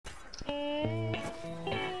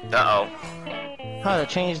Uh-oh. How to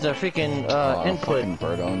change the freaking input. Fucking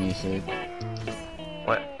bird on you, shit.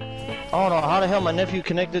 What? Oh no, how the hell my nephew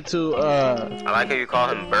connected to I like how you call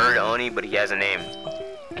him Bird Oni, but he has a name.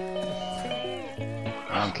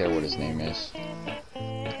 I don't care what his name is.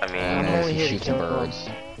 I mean, I'm only he here to shoots kill birds.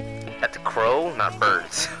 that's a crow, not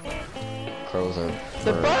birds. Crows are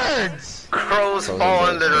the birds. birds. Crows Crows fall are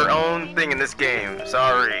under birds, their man. own thing in this game.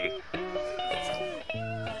 Sorry.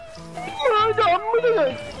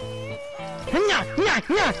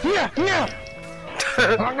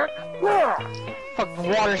 Fuck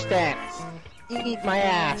water stance. Eat my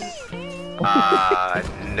ass.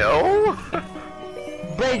 No?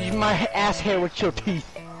 Braid my ass hair with your teeth.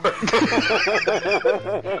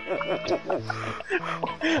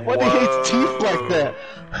 Why do his teeth like that?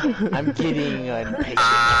 I'm getting impatient.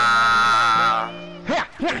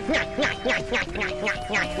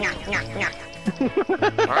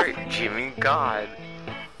 Alright, Jimmy, God.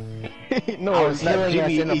 No, was it's not healing us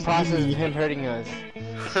Jimmy. in the It's process Jimmy. of him hurting us.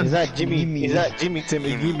 Is that Jimmy? Is that Jimmy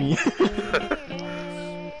Timmy? Gimme.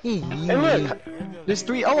 Hey look, there's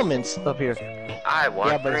 3 elements up here. I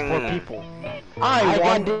want Yeah, but it's 4 green. people. I got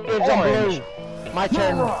want dibs on orange. blue. My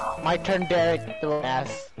turn. My turn, Derek. The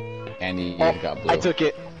ass. Andy, you Oh, got blue. I took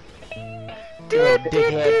it.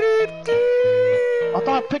 Dickhead. I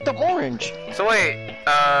thought I picked up orange. So wait,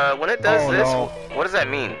 when it does Oh, this, no. what does that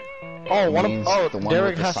mean? Oh, one Means of the one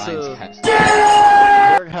Derek with the has signs to. has-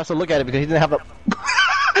 Derek has to look at it because he didn't have a.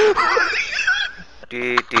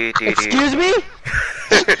 Excuse me?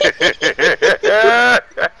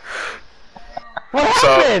 What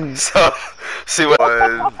happened? So, see what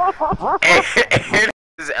was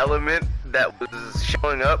his element that was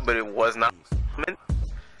showing up, but it was not element.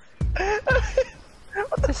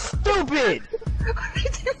 Stupid!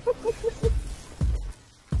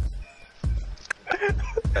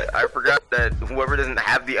 I forgot that whoever doesn't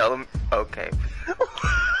have the element. Okay.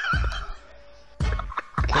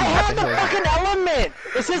 I have the fucking element!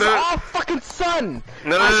 It says No. all fucking sun!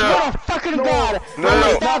 No, no, I no, swear to fucking God! No, I'm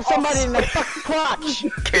gonna no. stab somebody in the fucking crotch!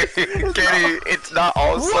 Kenny, it's not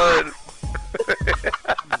all sun.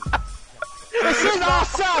 It says all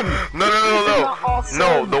sun!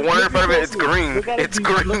 No, the one in front of it is green. It's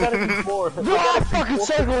green. Look at it before. They're all fucking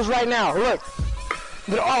circles right now, look!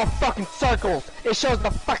 They're all fucking circles! It shows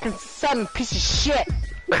the fucking sun, piece of shit!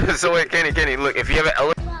 So wait, Kenny, look, if you have an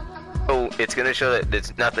element, oh, it's gonna show that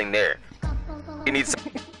there's nothing there. You need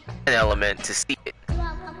an element to see it.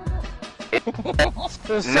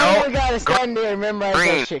 So No. someone gotta stand there and memorize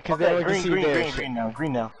Green. that shit, cause then we can see their shit.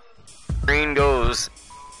 Green now. Green goes.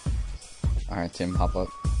 Alright, Tim, hop up.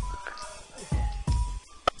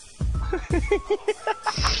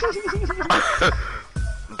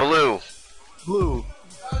 Blue. Blue.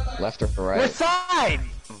 Left or What right? side?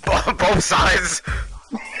 Both sides.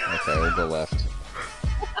 Okay, we'll go left.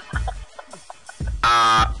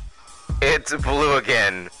 It's blue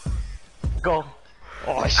again. Go.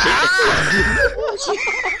 Oh shit!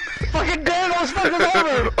 Fucking Dan was fucking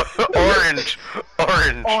over! Orange.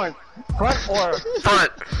 On. Front or?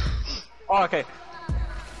 Front. Oh, okay.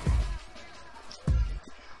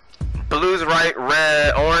 Blue's right,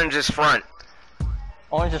 red, orange is front.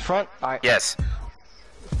 Orange is front? Alright. Yes.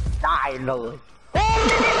 Die, Lord.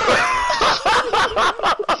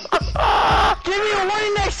 Give me a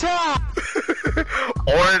warning next time!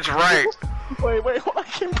 Orange right. Wait, I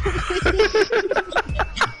can't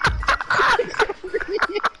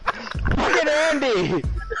Fucking Andy!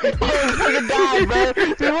 Oh, fucking died, man! We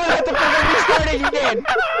won't have to fucking restart it again!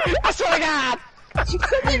 I swear to God!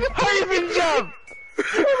 Hurry up and jump!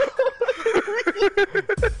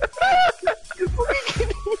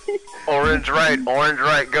 Orange right,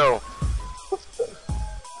 go.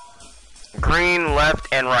 Green left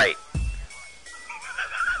and right.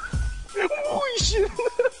 Holy shit!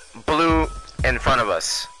 Blue in front of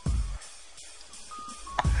us.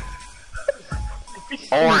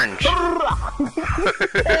 Orange.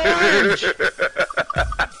 Orange!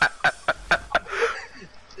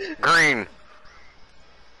 Green.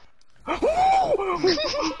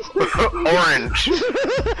 Orange.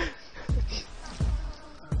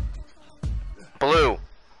 Blue.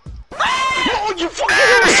 Oh, you fucking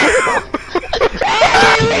asshole!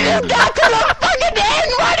 Hey, you got to the fucking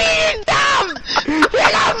end! What are you dumb?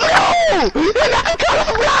 You're not blue! You're not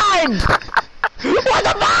colorblind! What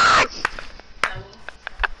the fuck?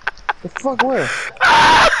 The fuck where?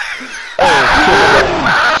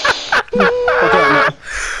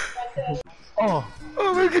 Oh.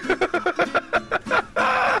 Oh my god.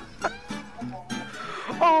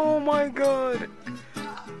 Oh my god.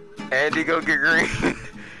 Andy, go get green.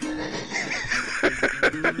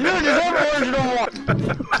 You don't deserve orange no more.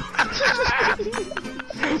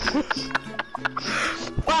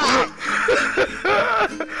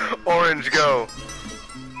 Orange, go.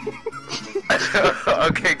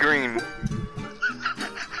 Okay, green.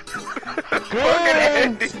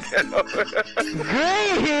 Green.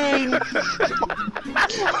 Green.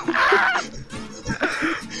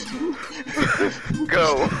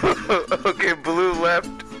 Go. Okay, blue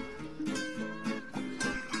left.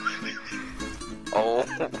 Oh.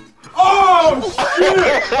 Oh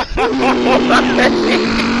shit!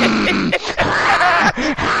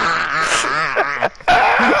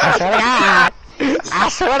 I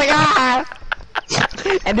swear to God.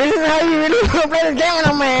 And this is how you really play this game,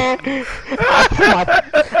 no man. I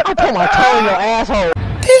put my toe in your asshole.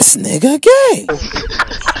 This nigga gay.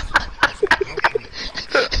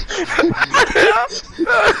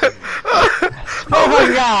 Oh my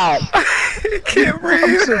God. I can't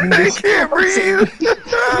breathe. I can't breathe.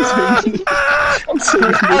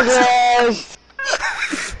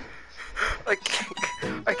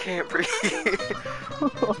 I can't breathe.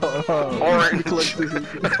 Orange.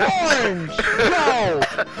 Orange. No.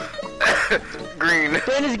 Green.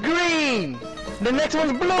 Then it's green. The next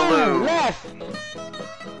one's blue. Blue. Left.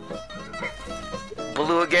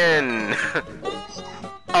 Blue again.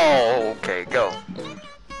 Oh, okay, go.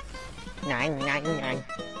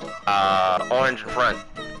 Orange in front.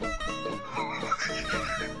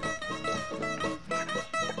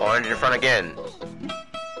 Orange in front again.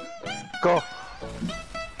 Go.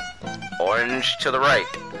 Orange to the right.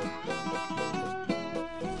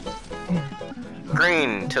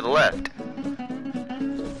 Green to the left.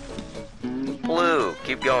 Blue,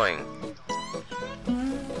 keep going.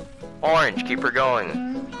 Orange, keep her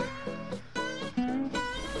going.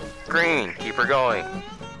 Green, keep her going.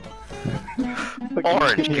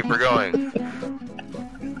 Orange, keep her going.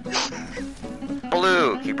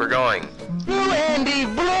 Blue, keep her going. Blue, Andy,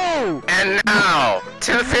 blue! And now,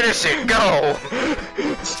 to finish it, go!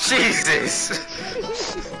 Jesus!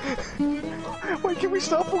 Why can't we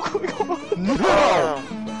stop real quick? Oh,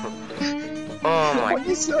 oh my Why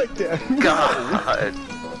you say like that? God!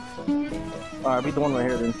 Alright, beat the one right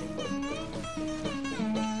here then.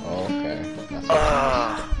 Oh, okay. That's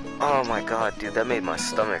Oh my God, dude, that made my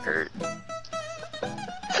stomach hurt.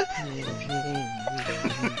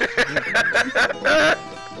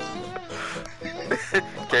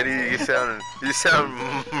 Kenny, you sound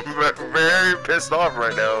very pissed off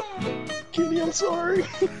right now. Kenny, I'm sorry.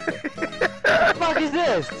 What the fuck is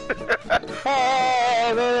this?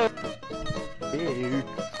 Hey, man.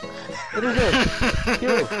 What is this?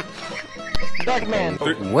 You. Dark man.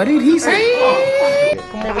 What did he say?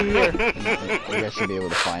 Come over here. You guys should be able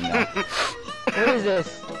to find that. What is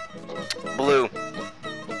this? Blue.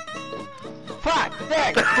 Fuck!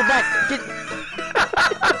 There! Get back! Get...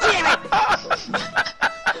 Damn it!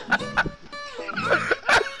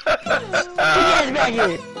 Get your ass back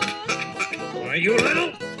here! Are you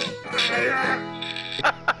little?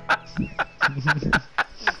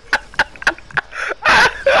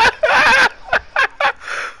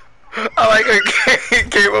 I like how he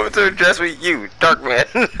came over to address with you, Dark Man.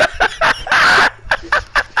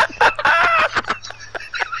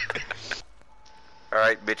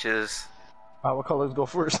 Alright, bitches. Alright, what colors go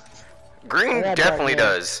first? Green Yeah, definitely Dark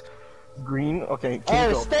Man. does. Green? Okay,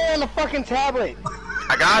 Kenny, Oh, go. stay on the fucking tablet!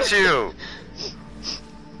 I got you!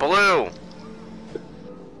 Blue.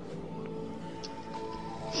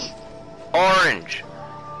 Orange.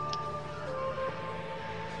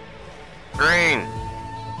 Green.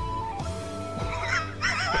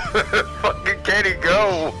 Fucking Kenny,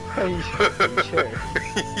 go! Are you sure?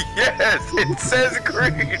 Yes, it says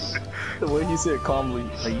green. The way he said calmly,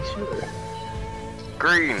 are you sure?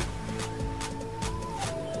 Green.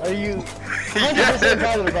 Are you... 100% Yes, positive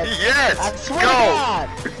about this? I yes. swear to God!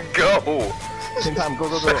 Go. Same time, go.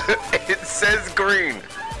 It says green.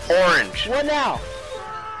 Orange. What now?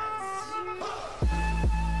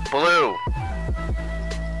 Blue.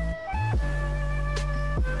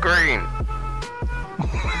 Green.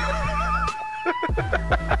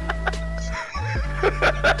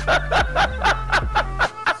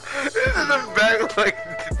 This is a bag, like,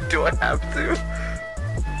 do I have to?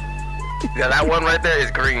 Yeah, that one right there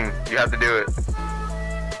is green. You have to do it.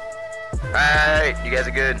 Alright, you guys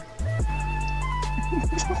are good.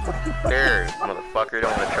 There, motherfucker,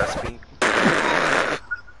 don't wanna trust me.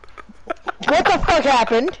 What the fuck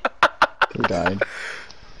happened? Who died?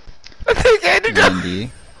 I think Andy died.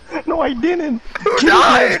 Andy. No, I didn't. Who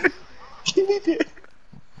died? Kenny did.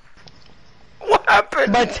 What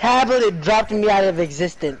happened? My tablet dropped me out of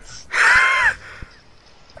existence.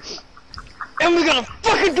 And we're gonna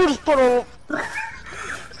fucking do this for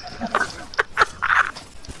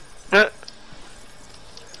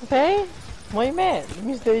pay? Why you mad? It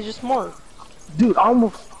means they're just smart. Dude,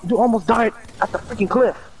 almost died at the freaking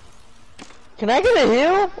cliff. Can I get a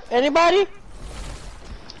heal? Anybody?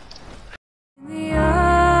 The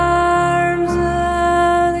arms of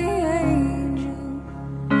the angel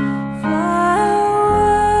fly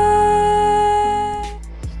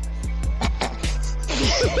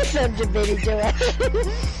away. Such a baby Joe.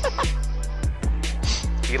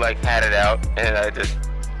 He like had it out, and I just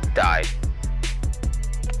died.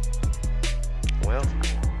 Well,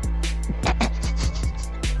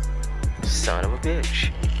 son of a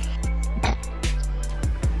bitch.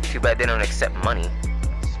 Too bad they don't accept money.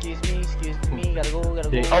 Excuse me, gotta go,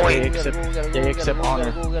 Oh, wait. They accept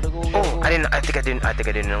honor. Oh, I think I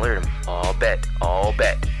didn't alert him. All bet. Oh,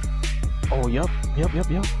 yup.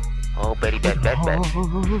 Oh, Betty bet.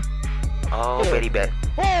 Oh, Betty bet.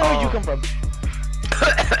 Where'd you come from?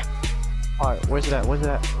 Alright, where's it at?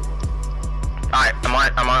 Alright,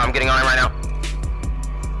 I'm getting on it right now.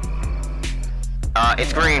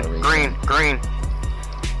 It's green.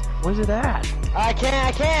 Where's it at? I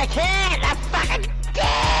can't! I fucking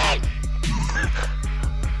can't!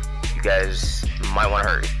 You guys might want to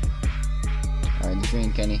hurry. Alright, the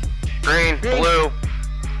green, Kenny. Green, blue.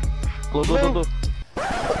 Blue.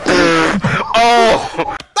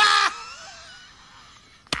 Oh!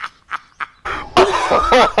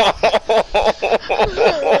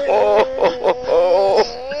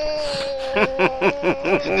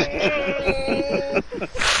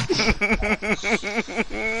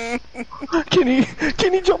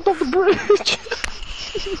 Kenny jumped off the bridge.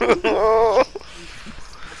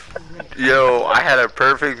 Yo, I had a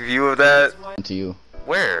perfect view of that. To you.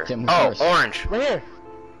 Where? Tim, Oh, first. orange. Right here.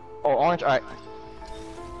 Oh, orange. Alright.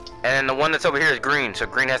 And the one that's over here is green, so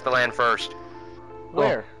green has to land first.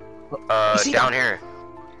 Where? Down here.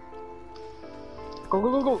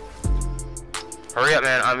 Go. Hurry up,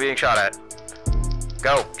 man. I'm being shot at.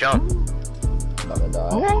 Go, jump. About to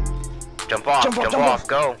die. Jump off,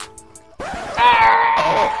 go.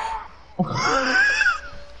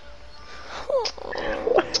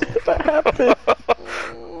 What happened?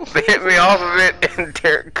 They hit me off of it, and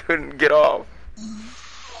Derek couldn't get off.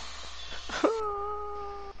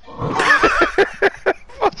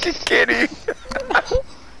 Fucking kitty.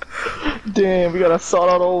 Damn, we gotta start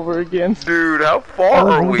all over again. Dude, how far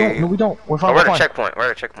are we? No, we don't. We're Oh, fine. we're at a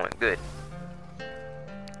checkpoint. Good.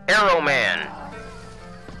 Arrow Man.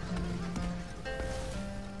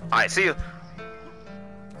 Alright, see you.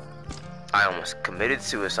 I almost committed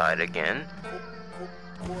suicide again.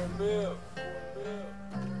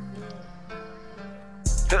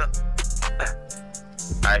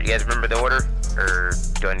 Alright, you guys remember the order? Or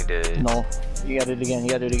do I need to... No, you gotta do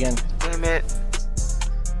it again. Damn it.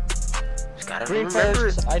 Just gotta Green remember.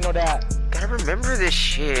 first, I know that. Gotta remember this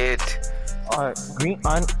shit. Alright, green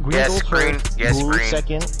Yes, goes green. first, Yes, blue green.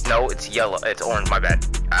 second. No, it's yellow. It's orange. My bad.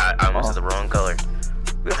 I almost said the wrong color.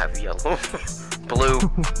 We don't have yellow. Blue.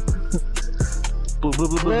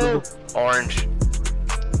 Blue. Orange.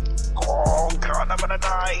 Oh god, I'm gonna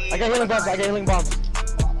die. I got healing bombs.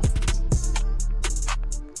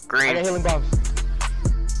 Green. I got healing bombs.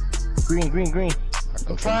 Green.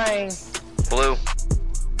 I'm trying. Blue.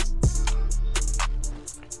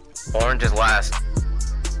 Orange is last.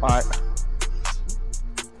 Alright.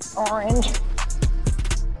 Orange.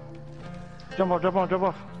 Jump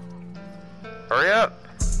off. Hurry up.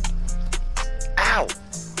 Ow.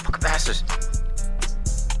 Fucking bastards.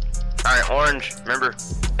 Alright, orange. Remember.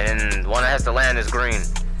 And the one that has to land is green.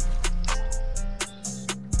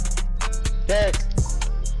 Derek.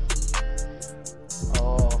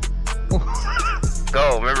 Oh.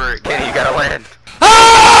 Go. Remember, Kenny, you gotta land.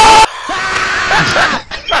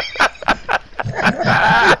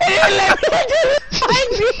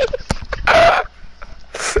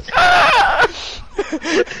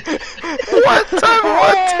 What type of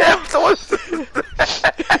attempt was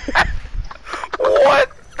that?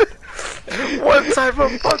 What type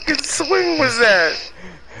of fucking swing was that?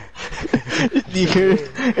 Did you hear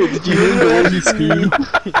the recipe?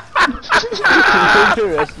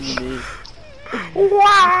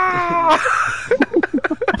 Wow!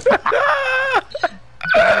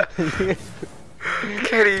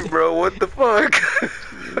 Kenny, bro, what the fuck?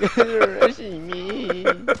 You're rushing me.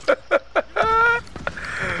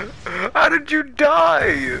 How did you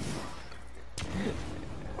die?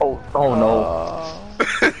 Oh no.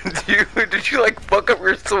 Did you like fuck up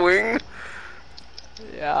your swing?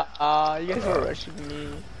 Yeah, you guys are rushing me.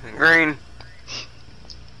 Green.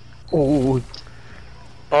 Oh.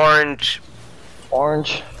 Orange.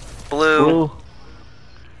 Blue.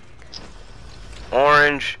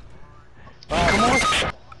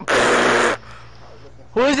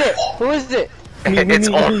 Who is it? Who is it?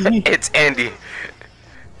 It's Andy.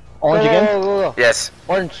 Orange again? Go. Yes.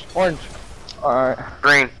 Orange. Alright.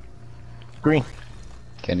 Green. Green.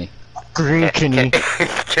 Kenny. Green Kenny.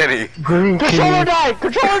 Kenny. Green Controller Kenny. died!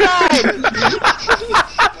 Controller died!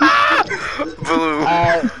 Blue.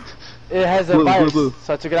 It has a Blue, virus, blue.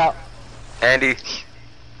 so I took it out. Andy.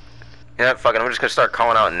 You know, fucking, I'm just gonna start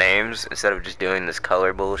calling out names instead of just doing this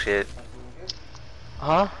color bullshit.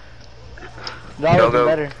 Huh? That Go, would be go.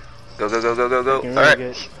 better. Go. Looking really Alright.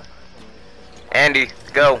 good. Andy,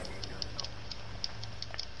 go.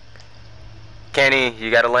 Kenny,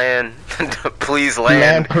 you gotta land. Please land.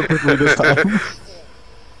 Land perfectly this time.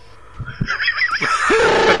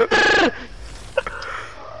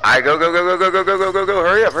 Alright, go.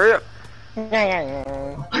 Hurry up.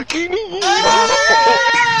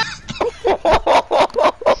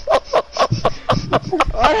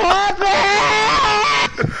 What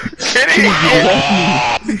happened? Kenny!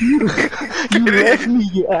 You left me,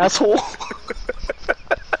 you asshole.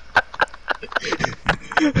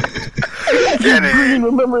 Kenny! Green,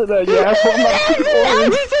 remember that, you asshole. I'm not picking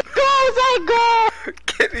orange. He said go, I said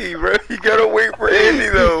Kenny, bro, you gotta wait for Andy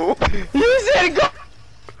though. go! You said go!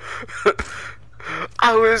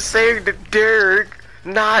 I was saying to Derek,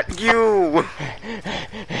 not you.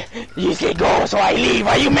 You said go, so I leave.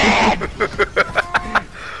 Are you mad?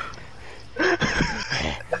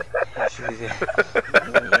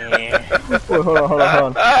 Wait, hold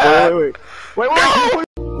on. Wait.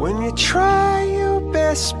 When you try your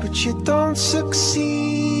best but you don't succeed.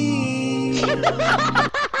 He said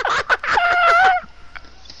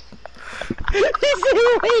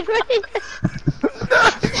wait.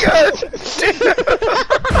 God damn.